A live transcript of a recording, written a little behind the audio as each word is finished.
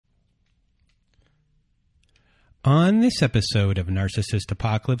On this episode of Narcissist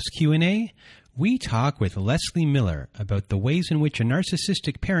Apocalypse Q&A, we talk with Leslie Miller about the ways in which a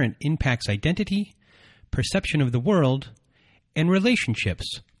narcissistic parent impacts identity, perception of the world, and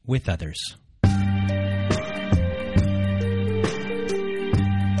relationships with others.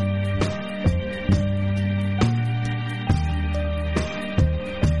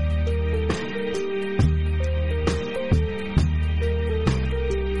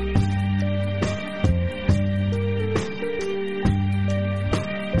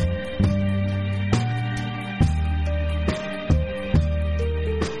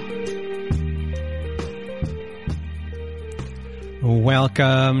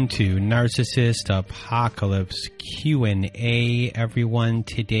 Welcome to Narcissist Apocalypse Q&A, everyone.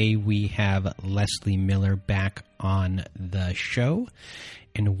 Today we have Leslie Miller back on the show,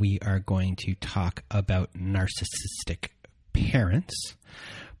 and we are going to talk about narcissistic parents.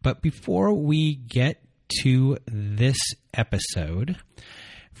 But before we get to this episode,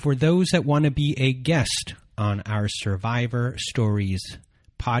 for those that want to be a guest on our Survivor Stories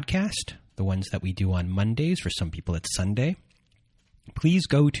podcast, the ones that we do on Mondays, for some people it's Sunday, please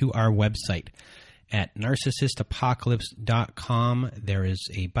go to our website at narcissistapocalypse.com. There is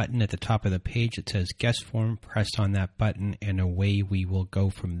a button at the top of the page that says guest form. Press on that button and away we will go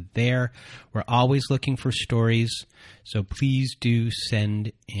from there. We're always looking for stories, so please do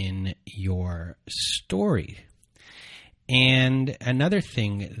send in your story. And another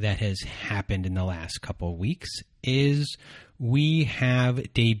thing that has happened in the last couple of weeks is we have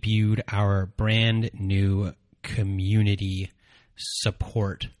debuted our brand new community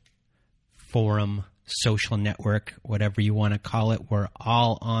support forum, social network, whatever you want to call it. We're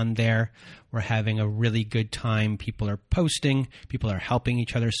all on there. We're having a really good time. People are posting. People are helping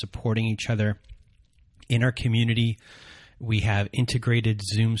each other, supporting each other. In our community, we have integrated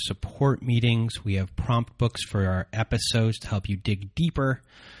Zoom support meetings. We have prompt books for our episodes to help you dig deeper,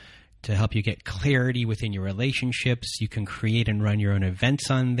 to help you get clarity within your relationships. You can create and run your own events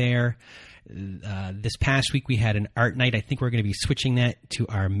on there. This past week we had an art night. I think we're going to be switching that to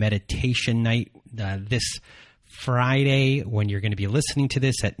our meditation night this Friday. When you're going to be listening to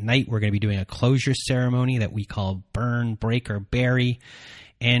this at night, we're going to be doing a closure ceremony that we call burn, break, or bury.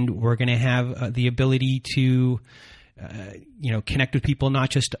 And we're going to have the ability to connect with people not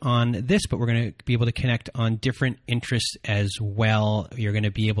just on this, but we're going to be able to connect on different interests as well. You're going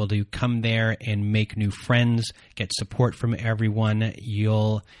to be able to come there and make new friends, get support from everyone.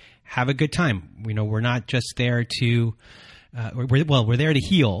 You'll have a good time. We're not just there to, we're there to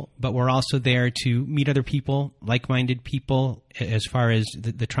heal, but we're also there to meet other people, like-minded people, as far as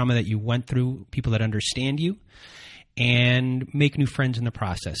the trauma that you went through, people that understand you, and make new friends in the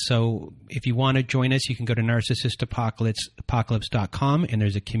process. So if you want to join us, you can go to narcissistapocalypse.com, and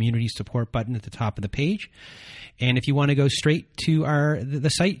there's a community support button at the top of the page. And if you want to go straight to the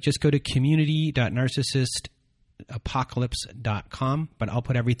site, just go to community.narcissistapocalypse.com, but I'll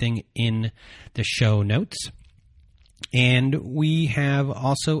put everything in the show notes. And we have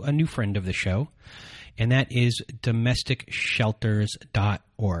also a new friend of the show, and that is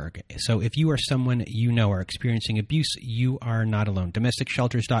domesticshelters.org. So if you or someone you know are experiencing abuse, you are not alone.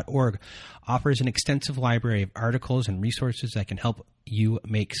 Domesticshelters.org offers an extensive library of articles and resources that can help you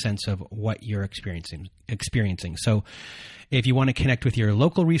make sense of what you're experiencing. So if you want to connect with your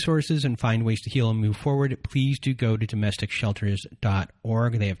local resources and find ways to heal and move forward, please do go to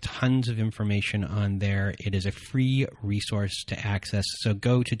domesticshelters.org. They have tons of information on there. It is a free resource to access. So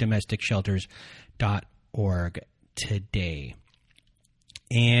go to domesticshelters.org today.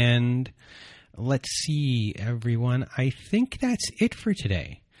 And let's see, everyone. I think that's it for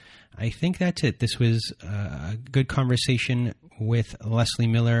today. I think that's it. This was a good conversation with Leslie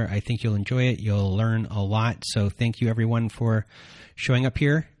Miller. I think you'll enjoy it. You'll learn a lot. So thank you, everyone, for showing up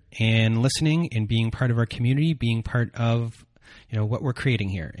here and listening and being part of our community, being part of what we're creating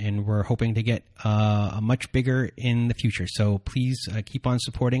here. And we're hoping to get a much bigger in the future. So please keep on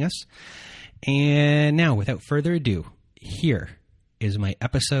supporting us. And now, without further ado, here is my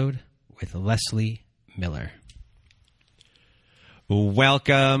episode with Leslie Miller.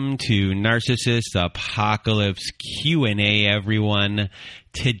 Welcome to Narcissist Apocalypse Q&A, everyone.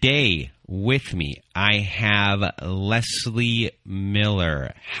 Today with me, I have Leslie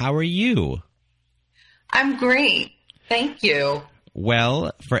Miller. How are you? I'm great. Thank you.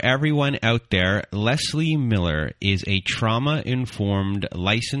 Well, for everyone out there, Leslie Miller is a trauma-informed,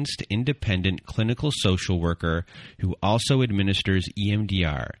 licensed, independent clinical social worker who also administers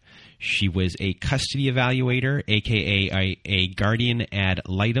EMDR. She was a custody evaluator, aka a guardian ad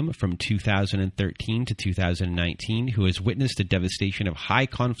litem from 2013 to 2019, who has witnessed the devastation of high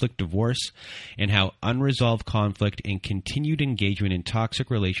conflict divorce and how unresolved conflict and continued engagement in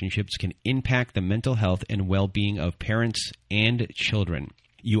toxic relationships can impact the mental health and well-being of parents and children.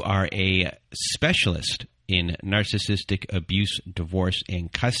 You are a specialist in narcissistic abuse, divorce,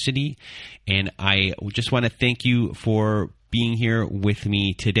 and custody, and I just want to thank you for being here with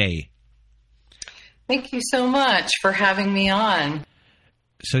me today. Thank you so much for having me on.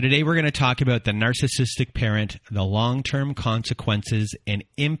 So today we're going to talk about the narcissistic parent, the long-term consequences and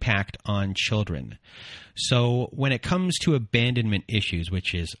impact on children. So when it comes to abandonment issues,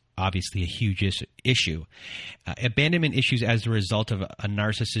 which is obviously a huge issue, abandonment issues as a result of a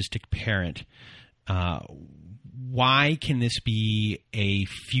narcissistic parent, why can this be a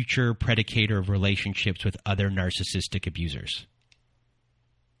future predicator of relationships with other narcissistic abusers?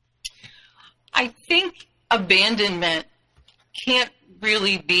 I think abandonment can't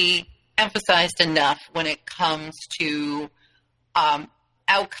really be emphasized enough when it comes to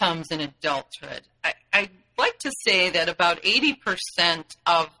outcomes in adulthood. I'd like to say that about 80%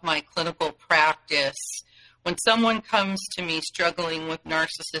 of my clinical practice, when someone comes to me struggling with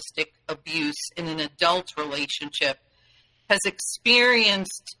narcissistic abuse in an adult relationship, has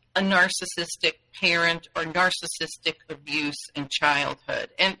experienced a narcissistic parent or narcissistic abuse in childhood.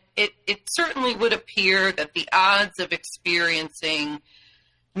 And it certainly would appear that the odds of experiencing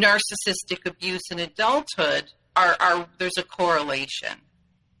narcissistic abuse in adulthood are there's a correlation.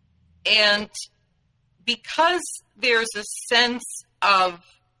 And because there's a sense of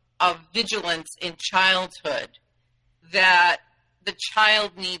vigilance in childhood that the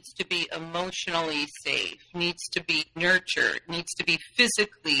child needs to be emotionally safe, needs to be nurtured, needs to be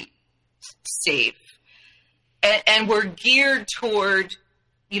physically safe. And we're geared toward,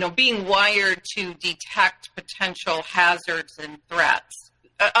 being wired to detect potential hazards and threats.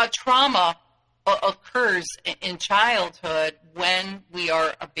 A trauma occurs in childhood when we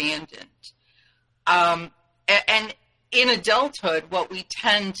are abandoned. And in adulthood, what we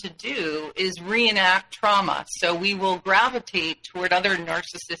tend to do is reenact trauma. So we will gravitate toward other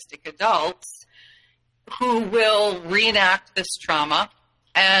narcissistic adults who will reenact this trauma,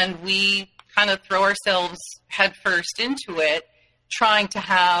 and we kind of throw ourselves headfirst into it, trying to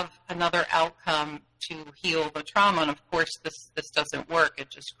have another outcome to heal the trauma. And of course, this doesn't work. It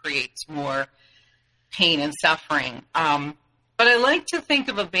just creates more pain and suffering. But I like to think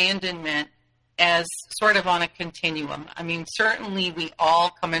of abandonment as sort of on a continuum. I mean, certainly we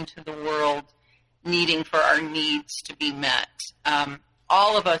all come into the world needing for our needs to be met.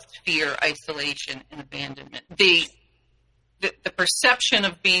 All of us fear isolation and abandonment. The perception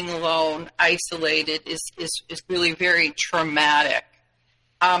of being alone, isolated, is really very traumatic.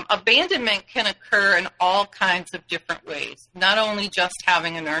 Abandonment can occur in all kinds of different ways, not only just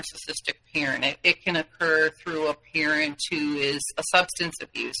having a narcissistic parent. It can occur through a parent who is a substance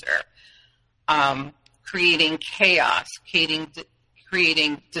abuser, creating chaos,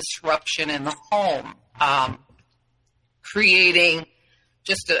 creating disruption in the home, creating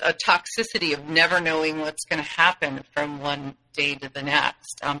just a toxicity of never knowing what's going to happen from one day to the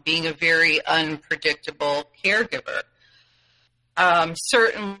next, being a very unpredictable caregiver.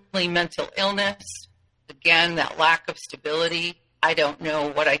 Certainly mental illness, again, that lack of stability. I don't know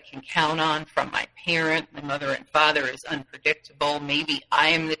what I can count on from my parent. My mother and father is unpredictable. Maybe I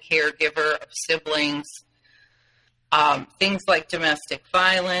am the caregiver of siblings. Things like domestic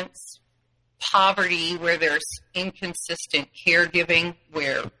violence, poverty, where there's inconsistent caregiving,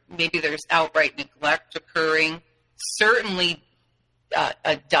 where maybe there's outright neglect occurring. Certainly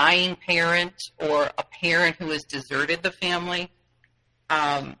a dying parent or a parent who has deserted the family.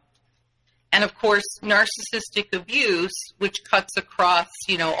 And of course, narcissistic abuse, which cuts across,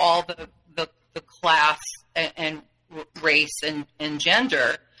 all the class and race and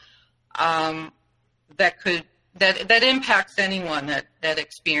gender, that impacts anyone that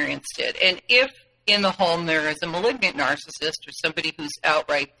experienced it. And if in the home there is a malignant narcissist or somebody who's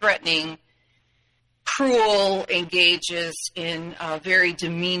outright threatening, cruel, engages in very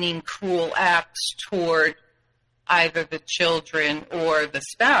demeaning, cruel acts toward either the children or the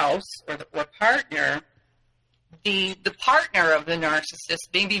spouse or partner, the partner of the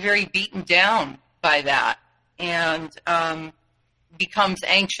narcissist may be very beaten down by that and becomes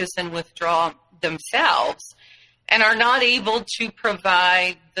anxious and withdraw themselves and are not able to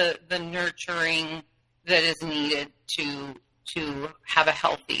provide the nurturing that is needed to have a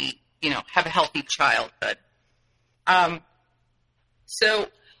healthy childhood. So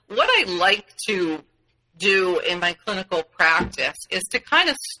what I like to do in my clinical practice is to kind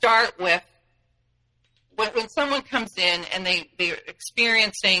of start with when someone comes in and they're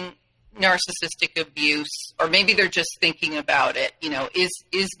experiencing narcissistic abuse, or maybe they're just thinking about it,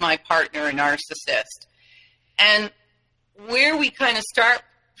 is my partner a narcissist? And where we kind of start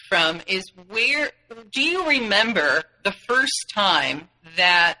from is, where do you remember the first time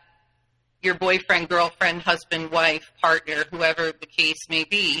that your boyfriend, girlfriend, husband, wife, partner, whoever the case may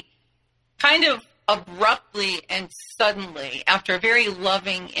be, kind of abruptly and suddenly, after a very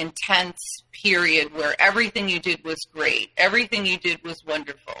loving, intense period where everything you did was great, everything you did was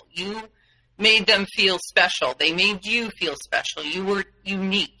wonderful, you made them feel special, they made you feel special, you were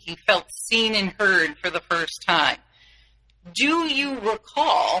unique, you felt seen and heard for the first time. Do you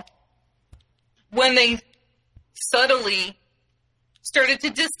recall when they subtly started to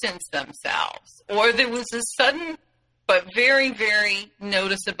distance themselves, or there was a sudden but very, very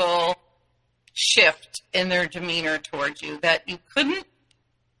noticeable shift in their demeanor towards you that you couldn't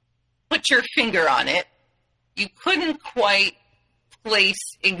put your finger on it, you couldn't quite place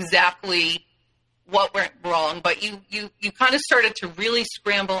exactly what went wrong, but you kind of started to really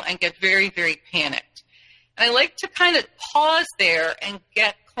scramble and get very, very panicked? And I like to kind of pause there and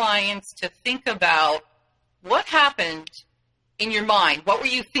get clients to think about what happened in your mind. What were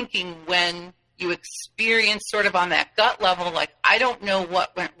you thinking when you experienced, sort of on that gut level, like, I don't know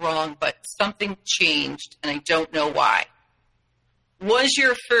what went wrong, but something changed and I don't know why? Was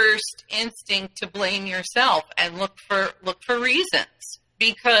your first instinct to blame yourself and look for reasons?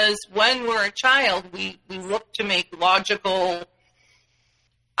 Because when we're a child, we look to make logical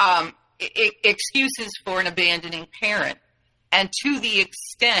excuses for an abandoning parent. And to the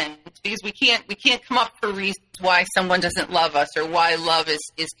extent, because we can't come up for reasons why someone doesn't love us, or why love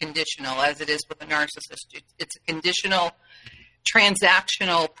is conditional, as it is with a narcissist. It's a conditional,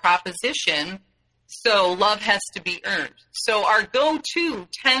 transactional proposition, so love has to be earned. So our go-to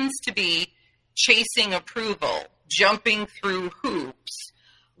tends to be chasing approval, jumping through hoops.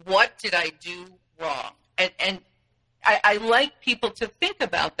 What did I do wrong? And I like people to think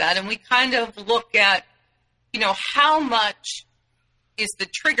about that, and we kind of look at, how much is the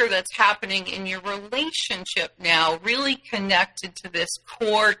trigger that's happening in your relationship now really connected to this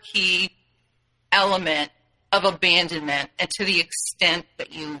core key element of abandonment, and to the extent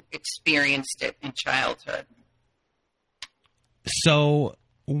that you experienced it in childhood. So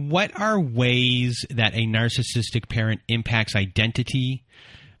what are ways that a narcissistic parent impacts identity?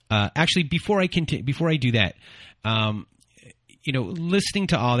 Actually, before I do that, listening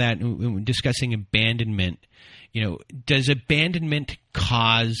to all that and discussing abandonment, does abandonment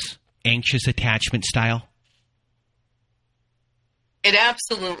cause anxious attachment style? It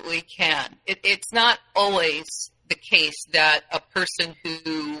absolutely can. It's not always the case that a person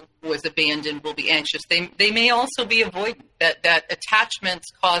who was abandoned will be anxious. They may also be avoidant, that attachments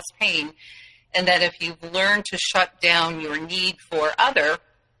cause pain, and that if you've learned to shut down your need for other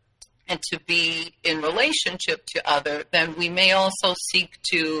and to be in relationship to other, then we may also seek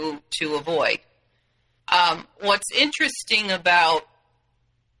to avoid. What's interesting about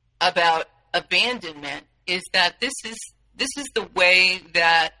abandonment is that this is the way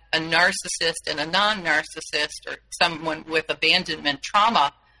that a narcissist and a non-narcissist, or someone with abandonment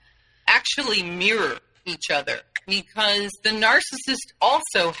trauma, actually mirror each other, because the narcissist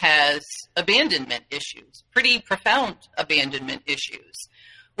also has abandonment issues, pretty profound abandonment issues,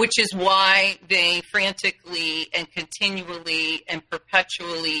 which is why they frantically and continually and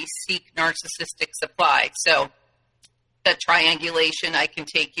perpetually seek narcissistic supply. So that triangulation, I can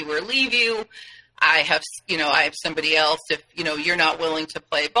take you or leave you. I have somebody else. If, you're not willing to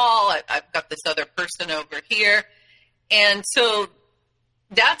play ball, I've got this other person over here. And so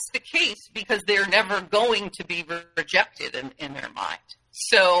that's the case because they're never going to be rejected in their mind.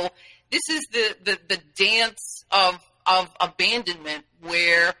 So this is the dance of abandonment,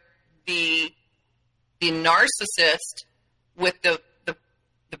 where the narcissist with the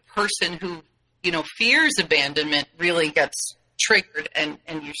person who fears abandonment really gets triggered, and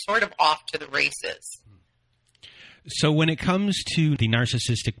you're sort of off to the races. So when it comes to the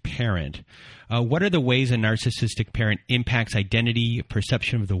narcissistic parent, what are the ways a narcissistic parent impacts identity,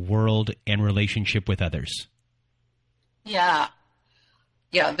 perception of the world, and relationship with others? Yeah,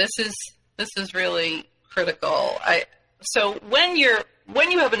 this is really critical. So when you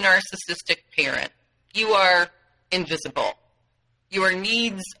have a narcissistic parent, you are invisible. Your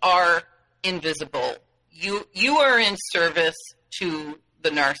needs are invisible. You are in service to the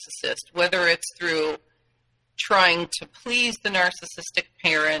narcissist, whether it's through trying to please the narcissistic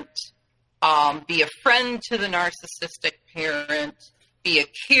parent, be a friend to the narcissistic parent, be a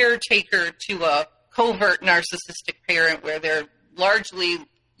caretaker to covert narcissistic parent where they're largely,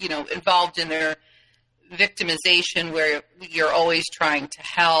 involved in their victimization, where you're always trying to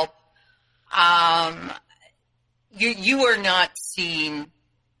help. You are not seen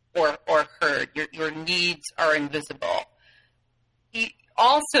or heard. Your needs are invisible.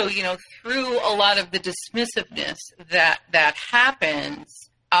 Also, through a lot of the dismissiveness that happens,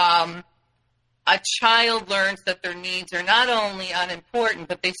 a child learns that their needs are not only unimportant,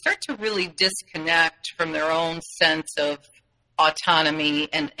 but they start to really disconnect from their own sense of autonomy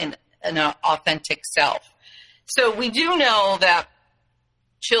and an authentic self. So we do know that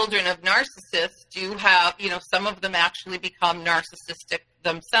children of narcissists do have, some of them actually become narcissistic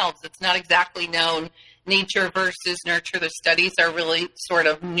themselves. It's not exactly known. Nature versus nurture. The studies are really sort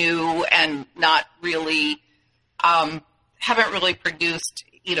of new and not really, haven't really produced,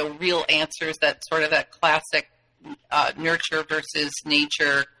 real answers that sort of that classic nurture versus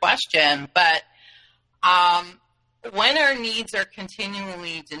nature question. But when our needs are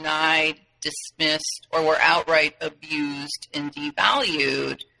continually denied, dismissed, or we're outright abused and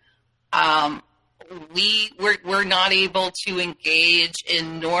devalued, we're not able to engage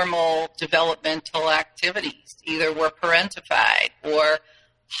in normal developmental activities. Either we're parentified or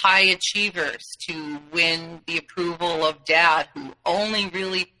high achievers to win the approval of dad, who only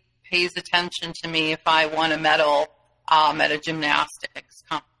really pays attention to me if I won a medal at a gymnastics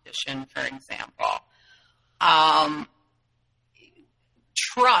competition, for example.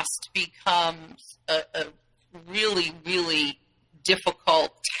 Trust becomes a really, really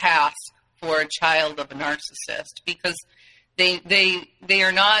difficult task for a child of a narcissist, because they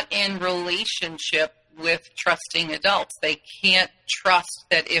are not in relationship with trusting adults. They can't trust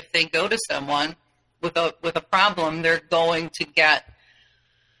that if they go to someone with a problem, they're going to get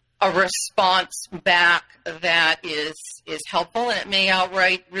a response back that is helpful, and it may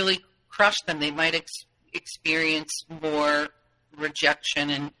outright really crush them. They might experience more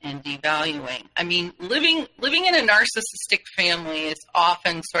rejection and devaluing. I mean, living in a narcissistic family is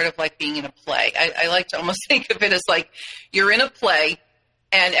often sort of like being in a play. I like to almost think of it as like you're in a play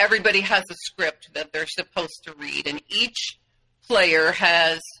and everybody has a script that they're supposed to read, and each player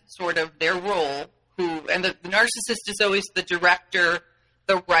has sort of their role, and the narcissist is always the director,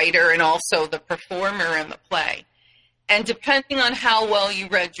 the writer, and also the performer in the play. And depending on how well you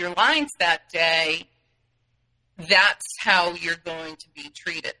read your lines that day, that's how you're going to be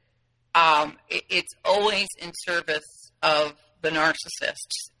treated. It's always in service of the narcissist.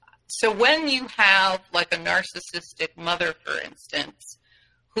 So when you have like a narcissistic mother, for instance,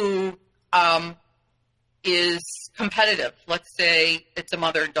 who is competitive, let's say it's a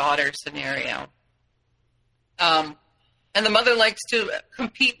mother-daughter scenario, and the mother likes to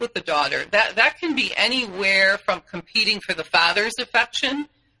compete with the daughter, that can be anywhere from competing for the father's affection,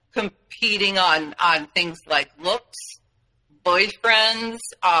 competing on things like looks, boyfriends,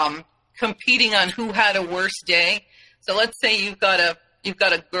 competing on who had a worse day. So let's say you've got a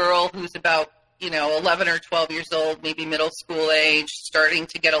girl who's about 11 or 12 years old, maybe middle school age, starting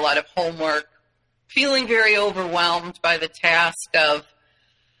to get a lot of homework, feeling very overwhelmed by the task of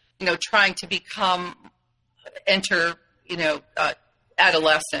trying to enter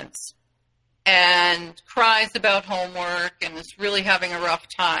adolescence, and cries about homework and is really having a rough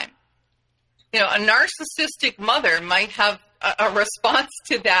time. A narcissistic mother might have a response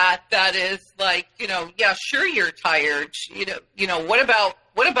to that is like, yeah, sure, you're tired.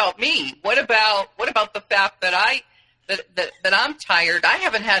 What about me? What about the fact that that I'm tired? I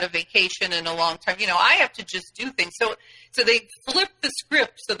haven't had a vacation in a long time. I have to just do things. So they flip the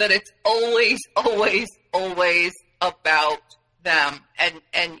script so that it's always, always, always about them.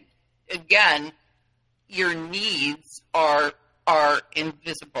 And again, your needs are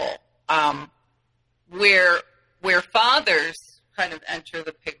invisible. Where fathers kind of enter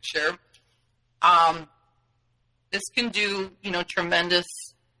the picture, this can do tremendous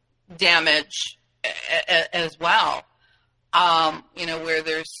damage as well. Where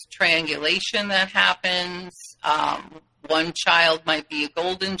there's triangulation that happens. One child might be a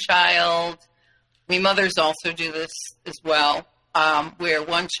golden child. I mean, mothers also do this as well, where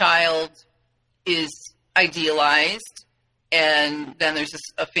one child is idealized, and then there's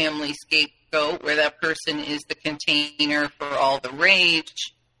a family scapegoat where that person is the container for all the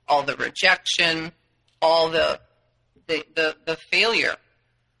rage, all the rejection, all the failure.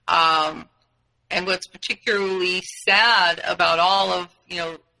 And what's particularly sad about all of,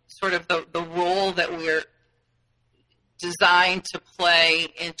 sort of the role that we're designed to play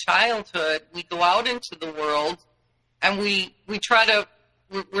in childhood, we go out into the world and we're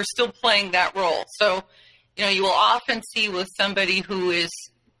still playing that role. So, you will often see with somebody who is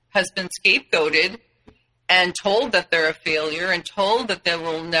has been scapegoated and told that they're a failure and told that they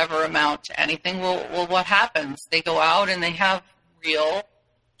will never amount to anything. Well, what happens? They go out and they have real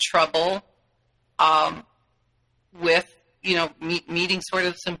trouble with, meeting sort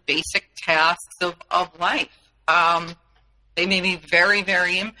of some basic tasks of life. They may be very,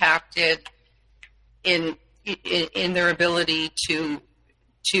 very impacted in their ability to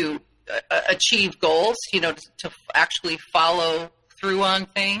achieve goals, to actually follow through on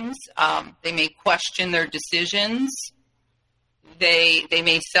things. They may question their decisions. They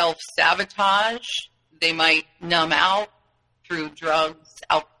may self-sabotage. They might numb out through drugs,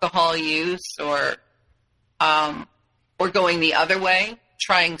 alcohol use, or going the other way,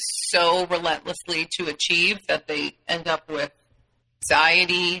 trying so relentlessly to achieve that they end up with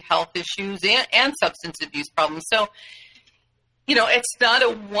anxiety, health issues, and substance abuse problems. So, it's not a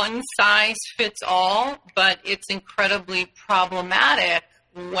one-size-fits-all, but it's incredibly problematic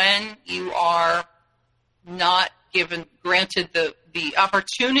when you are not granted the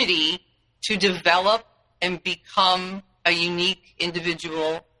opportunity to develop and become a unique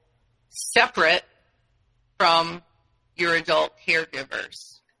individual separate from your adult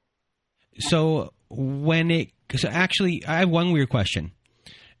caregivers. So actually, I have one weird question.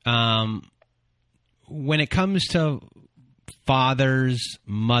 When it comes to fathers,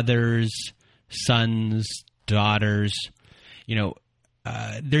 mothers, sons, daughters,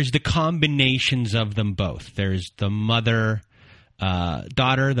 there's the combinations of them both. There's the mother,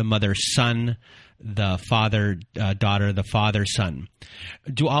 daughter, the mother, son, the father, daughter, the father, son.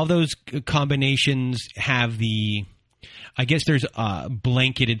 Do all those combinations have I guess there's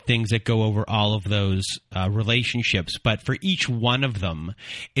blanketed things that go over all of those relationships, but for each one of them,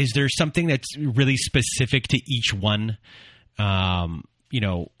 is there something that's really specific to each one?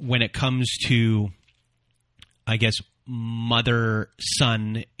 When it comes to, I guess, mother,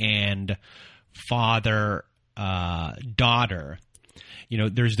 son, and father, daughter,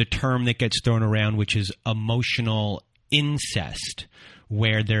 there's the term that gets thrown around, which is emotional incest,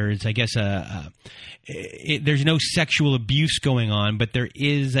 where there's, I guess, there's no sexual abuse going on, but there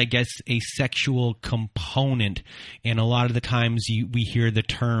is, I guess, a sexual component. And a lot of the times we hear the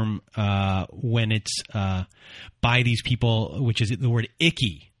term when it's by these people, which is the word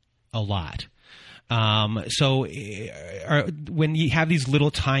icky a lot. So when you have these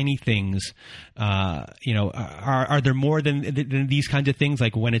little tiny things, are there more than these kinds of things?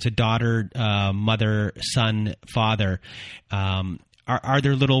 Like when it's a daughter, mother, son, father, are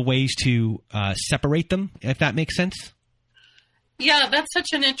there little ways to separate them, if that makes sense? Yeah, that's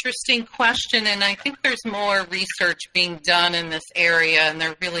such an interesting question, and I think there's more research being done in this area, and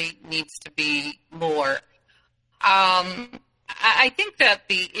there really needs to be more. I think that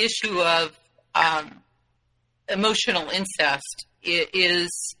the issue of emotional incest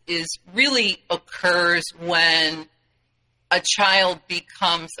is really occurs when a child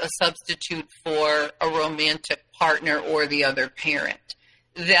becomes a substitute for a romantic partner or the other parent.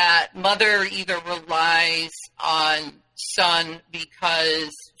 That mother either relies on son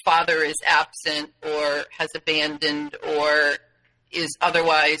because father is absent or has abandoned or is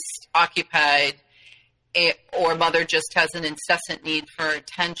otherwise occupied, or mother just has an incessant need for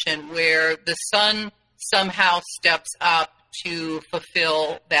attention, where the son somehow steps up to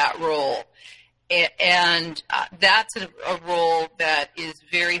fulfill that role. And that's a role that is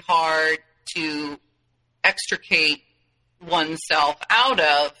very hard to extricate oneself out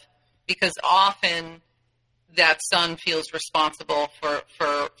of, because often that son feels responsible for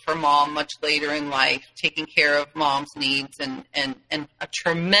mom much later in life, taking care of mom's needs, and a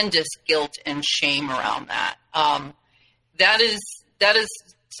tremendous guilt and shame around that. That is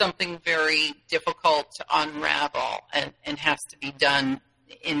something very difficult to unravel and has to be done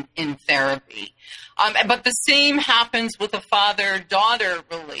in therapy. But the same happens with a father-daughter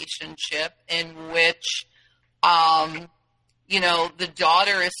relationship, in which the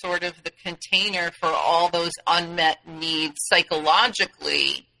daughter is sort of the container for all those unmet needs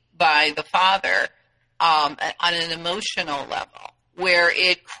psychologically by the father on an emotional level, where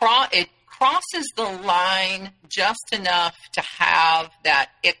it crosses the line just enough to have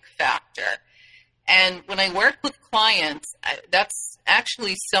that ick factor. And when I work with clients, that's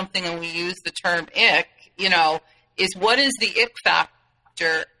actually something, and we use the term ick, is what is the ick factor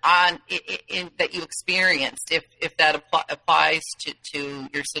that you experienced, if that applies to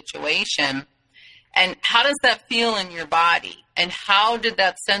your situation, and how does that feel in your body, and how did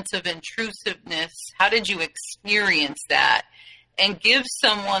that sense of intrusiveness, how did you experience that, and give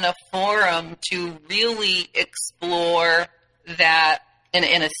someone a forum to really explore that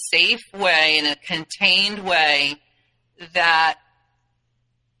in a safe way, in a contained way, that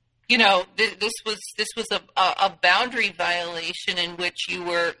this was a boundary violation in which you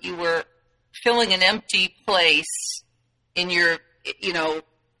were filling an empty place in your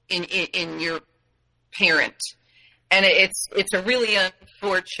in your parent, and it's a really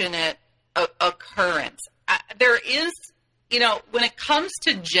unfortunate occurrence. There is, when it comes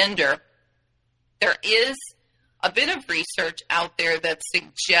to gender, there is a bit of research out there that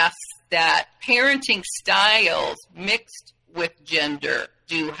suggests that parenting styles mixed with gender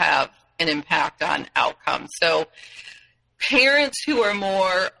do have an impact on outcomes. So parents who are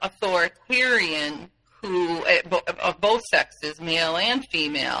more authoritarian, who of both sexes, male and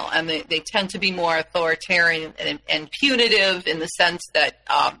female, and they tend to be more authoritarian and punitive in the sense that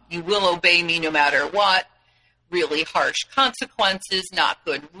you will obey me no matter what, really harsh consequences, not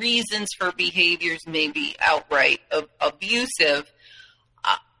good reasons for behaviors, maybe outright abusive.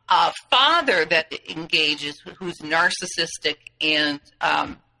 A father that engages, who's narcissistic and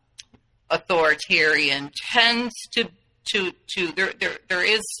authoritarian, tends to there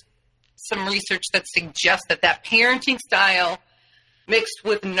is some research that suggests that parenting style mixed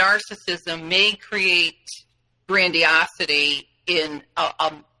with narcissism may create grandiosity in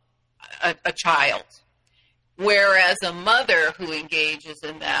a child. Whereas a mother who engages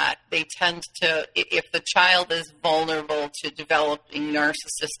in that, they tend to, if the child is vulnerable to developing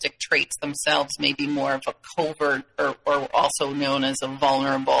narcissistic traits themselves, maybe more of a covert or also known as a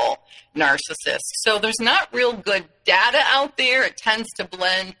vulnerable narcissist. So there's not real good data out there. It tends to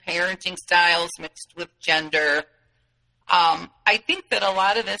blend parenting styles mixed with gender. I think that a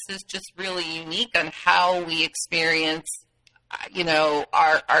lot of this is just really unique on how we experience,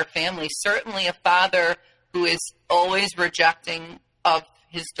 our family. Certainly a father who is always rejecting of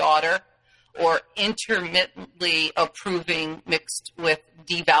his daughter or intermittently approving mixed with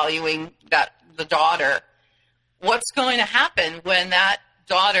devaluing the daughter. What's going to happen when that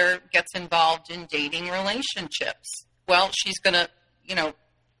daughter gets involved in dating relationships? Well, she's going to,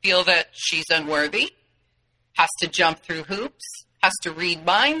 feel that she's unworthy, has to jump through hoops, has to read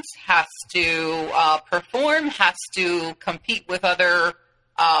minds, has to perform, has to compete with other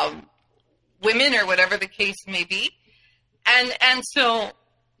women or whatever the case may be. And so,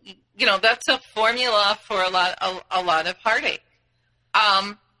 that's a formula for a lot of heartache.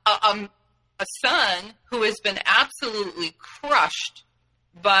 A son who has been absolutely crushed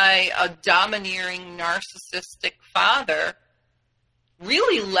by a domineering narcissistic father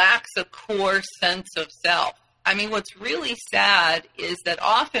really lacks a core sense of self. I mean, what's really sad is that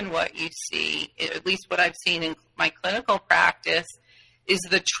often what you see, at least what I've seen in my clinical practice, is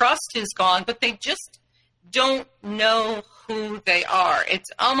the trust is gone, but they just don't know who they are. It's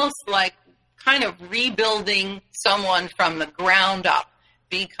almost like kind of rebuilding someone from the ground up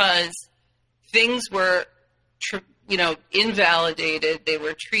because things were, invalidated. They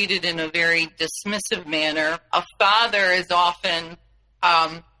were treated in a very dismissive manner. A father is often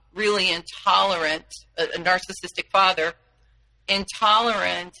really intolerant, a narcissistic father,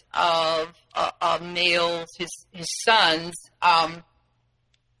 intolerant of males, his sons,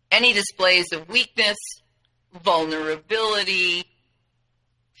 any displays of weakness, vulnerability,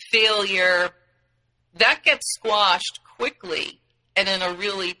 failure, that gets squashed quickly and in a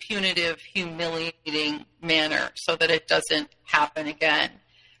really punitive, humiliating manner so that it doesn't happen again.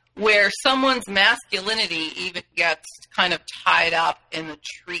 Where someone's masculinity even gets kind of tied up in the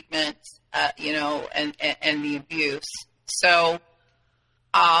treatment, and the abuse. So,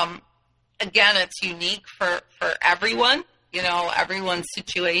 again, it's unique for everyone. Everyone's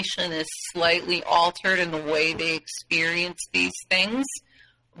situation is slightly altered in the way they experience these things,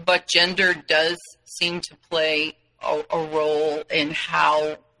 but gender does seem to play a role in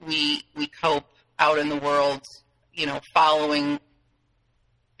how we cope out in the world, following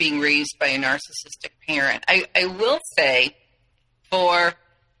being raised by a narcissistic parent. I will say,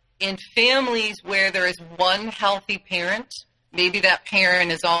 in families where there is one healthy parent, maybe that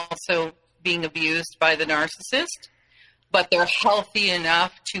parent is also being abused by the narcissist, but they're healthy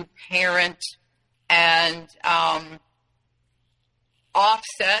enough to parent and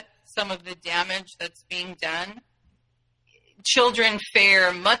offset some of the damage that's being done. Children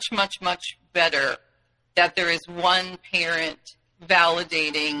fare much, much, much better that there is one parent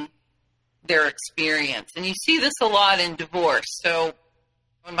validating their experience. And you see this a lot in divorce. So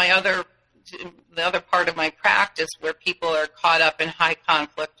in the other part of my practice where people are caught up in high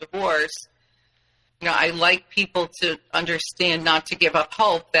conflict divorce, I like people to understand, not to give up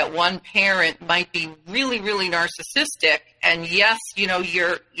hope, that one parent might be really, really narcissistic. And yes, you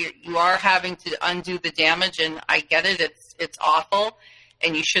are having to undo the damage, and I get it. It's awful,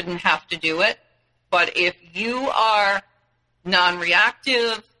 and you shouldn't have to do it. But if you are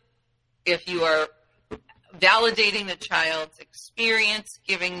non-reactive, if you are validating the child's experience,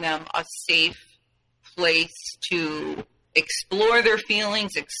 giving them a safe place to explore their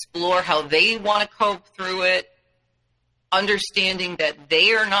feelings, explore how they want to cope through it, understanding that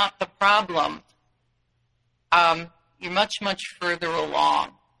they are not the problem, you're much, much further along.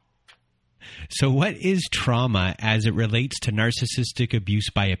 So what is trauma as it relates to narcissistic abuse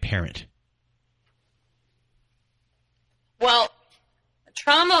by a parent? Well,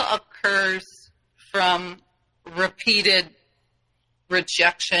 trauma occurs from repeated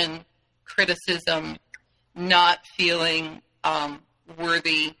rejection, criticism, not feeling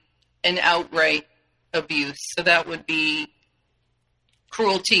worthy, and outright abuse. So that would be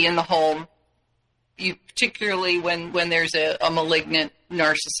cruelty in the home, particularly when there's a malignant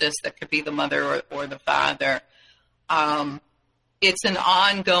narcissist that could be the mother or the father. It's an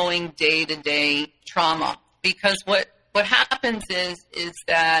ongoing day-to-day trauma, because what happens is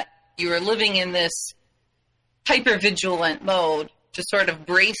that you are living in this hypervigilant mode to sort of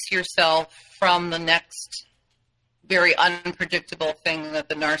brace yourself from the next very unpredictable thing that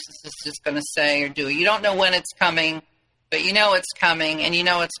the narcissist is going to say or do. You don't know when it's coming, but you know it's coming, and you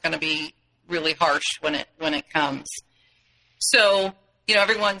know it's going to be really harsh when it comes. So,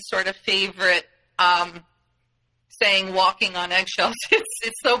 everyone's sort of favorite saying, walking on eggshells,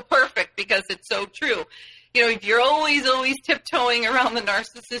 it's so perfect because it's so true. If you're always tiptoeing around the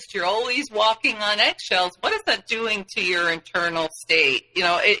narcissist, you're always walking on eggshells, what is that doing to your internal state?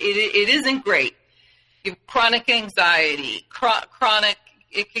 It isn't great. You have chronic anxiety,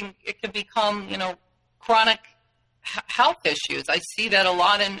 it can become, chronic health issues. I see that a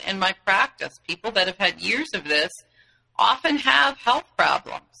lot in my practice. People that have had years of this often have health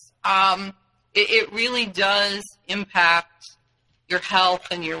problems. It really does impact your health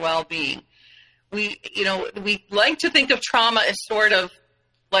and your well-being. We like to think of trauma as sort of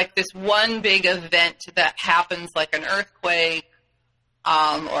like this one big event that happens, like an earthquake,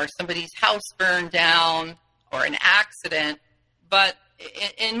 or somebody's house burned down, or an accident. But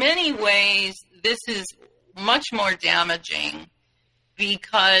in many ways, this is much more damaging,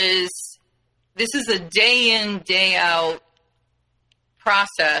 because this is a day in, day out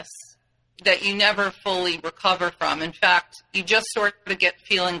process that you never fully recover from. In fact, you just sort of get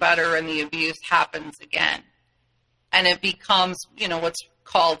feeling better and the abuse happens again. And it becomes, what's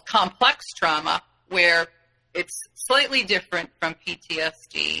called complex trauma, where it's slightly different from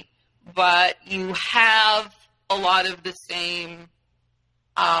PTSD, but you have a lot of the same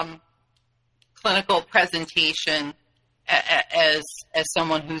clinical presentation as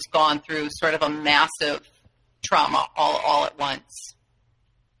someone who's gone through sort of a massive trauma all at once.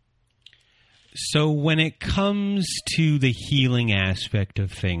 So when it comes to the healing aspect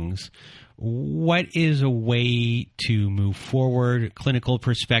of things, what is a way to move forward, clinical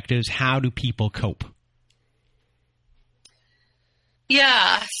perspectives? How do people cope?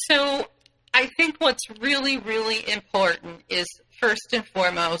 Yeah, so I think what's really, really important is, first and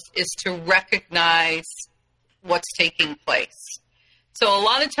foremost, is to recognize what's taking place. So a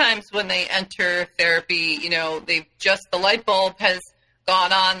lot of times when they enter therapy, the light bulb has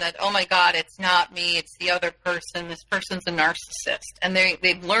gone on that, oh my God, it's not me, it's the other person. This person's a narcissist. And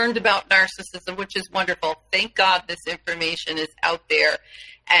they've learned about narcissism, which is wonderful. Thank God this information is out there.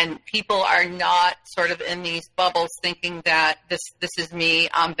 And people are not sort of in these bubbles thinking that this is me,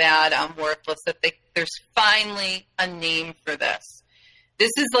 I'm bad, I'm worthless, that there's finally a name for this.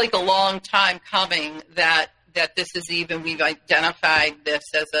 This is like a long time coming that this is even, we've identified this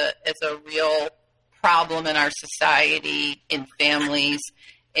as a real problem in our society, in families,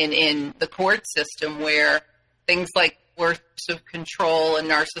 and in the court system, where things like coercive control and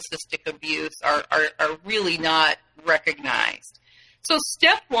narcissistic abuse are really not recognized. So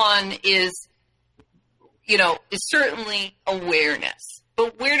step one is certainly awareness.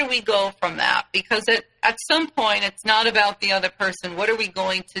 But where do we go from that? Because at some point, it's not about the other person. What are we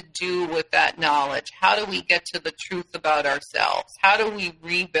going to do with that knowledge? How do we get to the truth about ourselves? How do we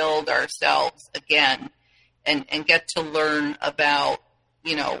rebuild ourselves again and get to learn about,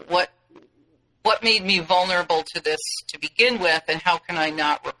 what made me vulnerable to this to begin with, and how can I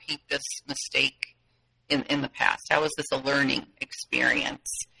not repeat this mistake in the past? How is this a learning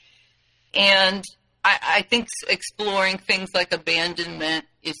experience? And I think exploring things like abandonment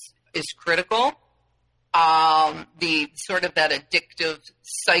is critical. The sort of that addictive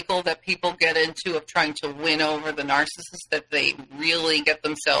cycle that people get into of trying to win over the narcissist, that they really get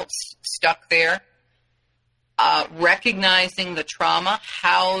themselves stuck there. Recognizing the trauma,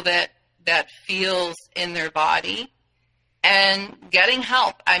 how that feels in their body, and getting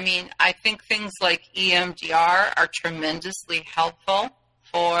help. I mean, I think things like EMDR are tremendously helpful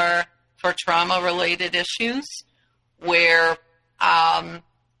for for trauma-related issues where,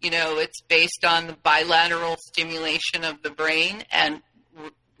 it's based on the bilateral stimulation of the brain and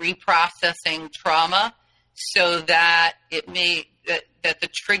reprocessing trauma so that that the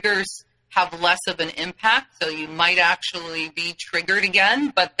triggers have less of an impact. So you might actually be triggered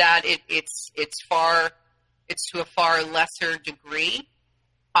again, but that it's to a far lesser degree,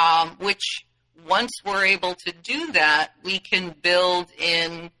 which once we're able to do that, we can build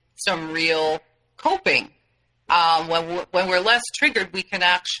in some real coping. When we're less triggered, we can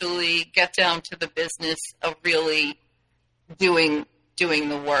actually get down to the business of really doing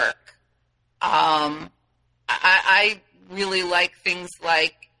the work. I really like things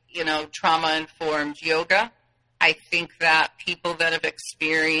like, trauma-informed yoga. I think that people that have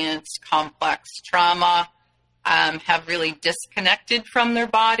experienced complex trauma have really disconnected from their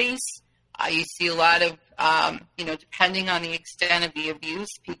bodies. You see a lot of, depending on the extent of the abuse,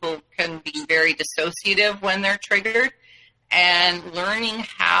 people can be very dissociative when they're triggered. And learning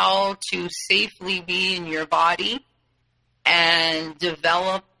how to safely be in your body and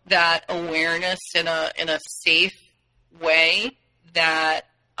develop that awareness in a safe way that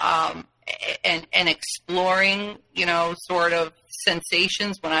and exploring, sort of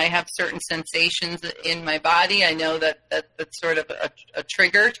sensations. When I have certain sensations in my body, I know that's sort of a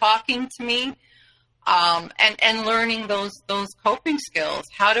trigger talking to me, and learning those coping skills.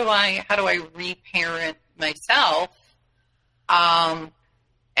 How do I reparent myself? And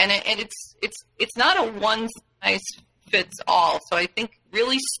it's not a one size fits all. So I think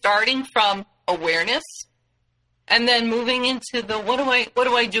really starting from awareness and then moving into the what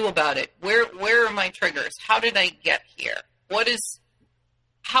do I do about it? Where are my triggers? How did I get here?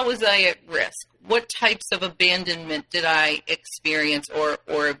 How was I at risk? What types of abandonment did I experience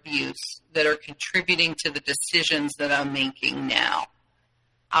or abuse that are contributing to the decisions that I'm making now?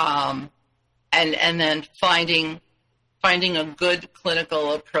 And then finding a good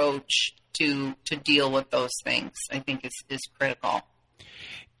clinical approach to deal with those things, I think is critical.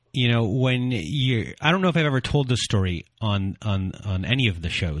 When I don't know if I've ever told this story on any of the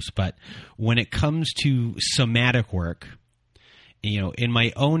shows, but when it comes to somatic work, in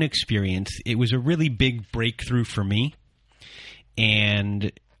my own experience, it was a really big breakthrough for me.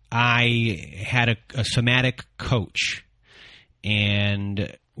 And I had a somatic coach,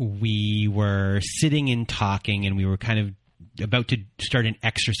 and we were sitting and talking, and we were kind of about to start an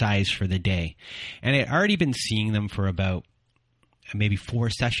exercise for the day. And I had already been seeing them for about maybe 4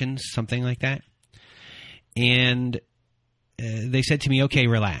 sessions, something like that. And they said to me, okay,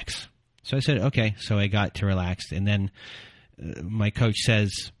 relax. So I said, okay. So I got to relax. And then my coach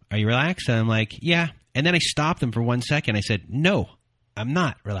says, are you relaxed? And I'm like, yeah. And then I stopped them for 1 second. I said, no, I'm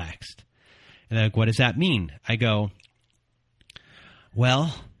not relaxed. And they're like, what does that mean? I go,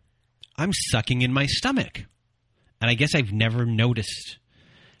 well, I'm sucking in my stomach. And I guess I've never noticed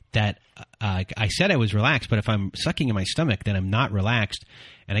that. I said I was relaxed, but if I'm sucking in my stomach, then I'm not relaxed.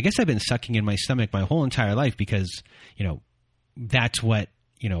 And I guess I've been sucking in my stomach my whole entire life because, that's what,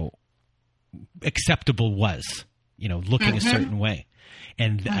 acceptable was, looking a certain way.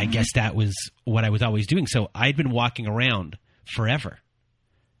 And I guess that was what I was always doing. So I'd been walking around forever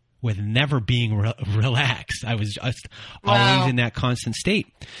with never being relaxed. I was just always in that constant state.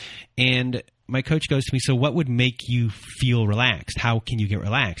 And my coach goes to me, so what would make you feel relaxed? How can you get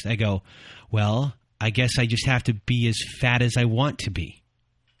relaxed? I go, well, I guess I just have to be as fat as I want to be.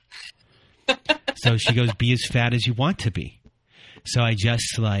 So she goes, be as fat as you want to be. So I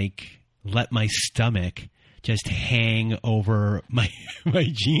just let my stomach just hang over my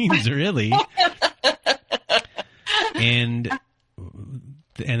jeans, really. And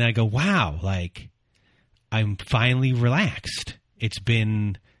I go, wow, I'm finally relaxed. It's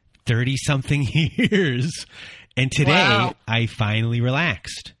been 30-something years, and today I finally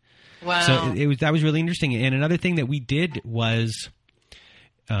relaxed. Wow! So that was really interesting. And another thing that we did was,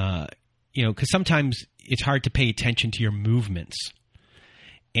 because sometimes it's hard to pay attention to your movements,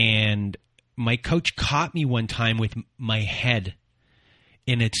 and my coach caught me one time with my head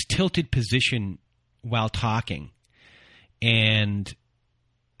in its tilted position while talking, and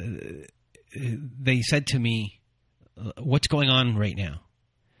they said to me, "What's going on right now?"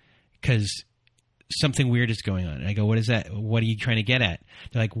 Because something weird is going on. And I go, what is that? What are you trying to get at?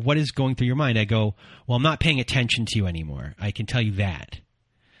 They're like, what is going through your mind? I go, well, I'm not paying attention to you anymore. I can tell you that.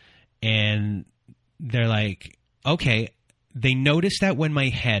 And they're like, okay. They noticed that when my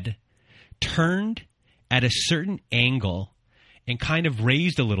head turned at a certain angle and kind of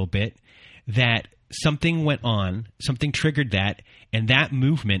raised a little bit, that something went on, something triggered that, and that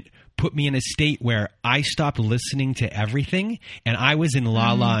movement put me in a state where I stopped listening to everything, and I was in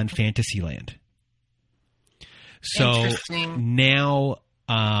La La and Fantasyland. So now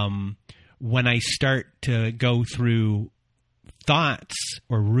when I start to go through thoughts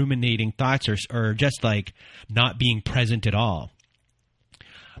or ruminating thoughts or just like not being present at all,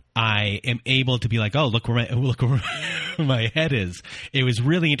 I am able to be like, oh, look where my head is. It was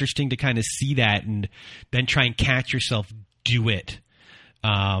really interesting to kind of see that and then try and catch yourself do it,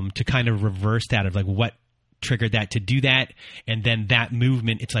 to kind of reverse that of like what triggered that to do that. And then that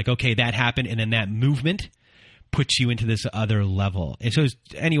movement, it's like, okay, that happened. And then that movement puts you into this other level. And so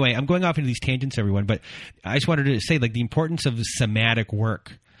anyway, I'm going off into these tangents, everyone, but I just wanted to say like the importance of somatic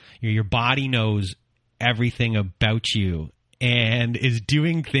work. Your body knows everything about you and is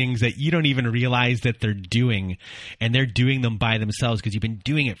doing things that you don't even realize that they're doing, and they're doing them by themselves because you've been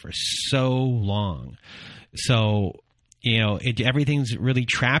doing it for so long. So, everything's really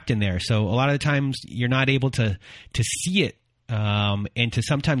trapped in there. So a lot of the times you're not able to see it. And to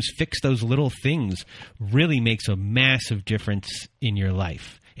sometimes fix those little things really makes a massive difference in your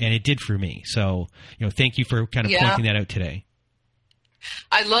life. And it did for me. So, thank you for kind of pointing that out today.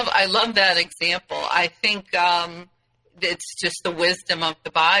 I love that example. I think it's just the wisdom of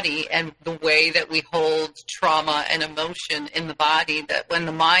the body and the way that we hold trauma and emotion in the body, that when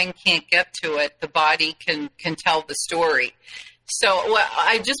the mind can't get to it, the body can tell the story. So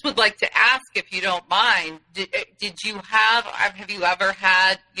I just would like to ask, if you don't mind, have you ever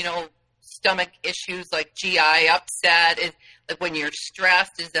had, stomach issues like GI upset? Like when you're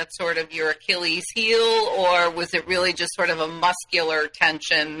stressed, is that sort of your Achilles heel, or was it really just sort of a muscular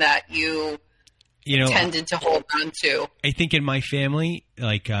tension that you tended to hold on to? I think in my family,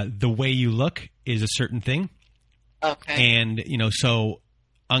 like the way you look is a certain thing. Okay. And, so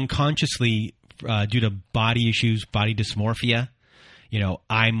unconsciously, due to body issues, body dysmorphia,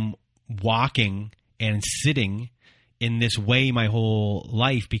 I'm walking and sitting in this way my whole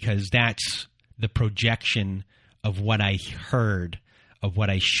life because that's the projection of what I heard, of what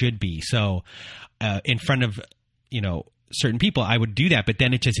I should be. So in front of, certain people, I would do that, but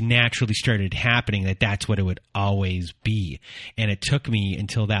then it just naturally started happening that's what it would always be. And it took me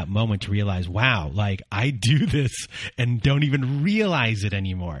until that moment to realize, wow, like I do this and don't even realize it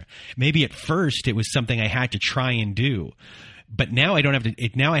anymore. Maybe at first it was something I had to try and do, but now I don't have to.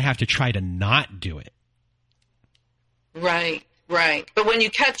 Now I have to try to not do it. Right. But when you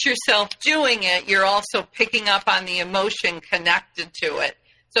catch yourself doing it, you're also picking up on the emotion connected to it.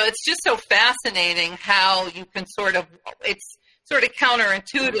 So it's just so fascinating how you can it's sort of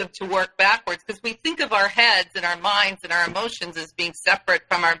counterintuitive to work backwards, because we think of our heads and our minds and our emotions as being separate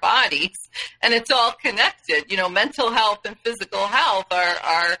from our bodies, and it's all connected. Mental health and physical health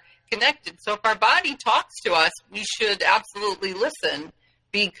are connected. So if our body talks to us, we should absolutely listen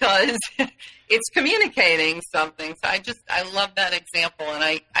because it's communicating something. So I love that example, and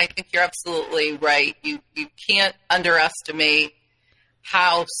I think you're absolutely right. You can't underestimate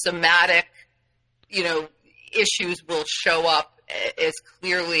how somatic, issues will show up as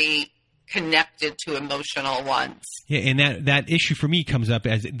clearly connected to emotional ones. Yeah, and that issue for me comes up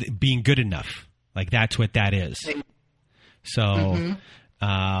as being good enough. Like that's what that is. So,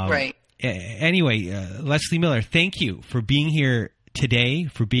 right. Anyway, Leslie Miller, thank you for being here today,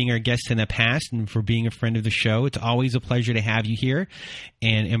 for being our guest in the past, and for being a friend of the show. It's always a pleasure to have you here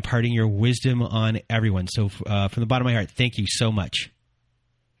and imparting your wisdom on everyone. So from the bottom of my heart, thank you so much.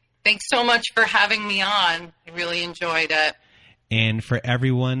 Thanks so much for having me on. I really enjoyed it. And for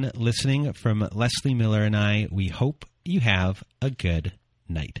everyone listening, from Leslie Miller and I, we hope you have a good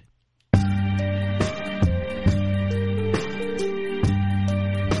night.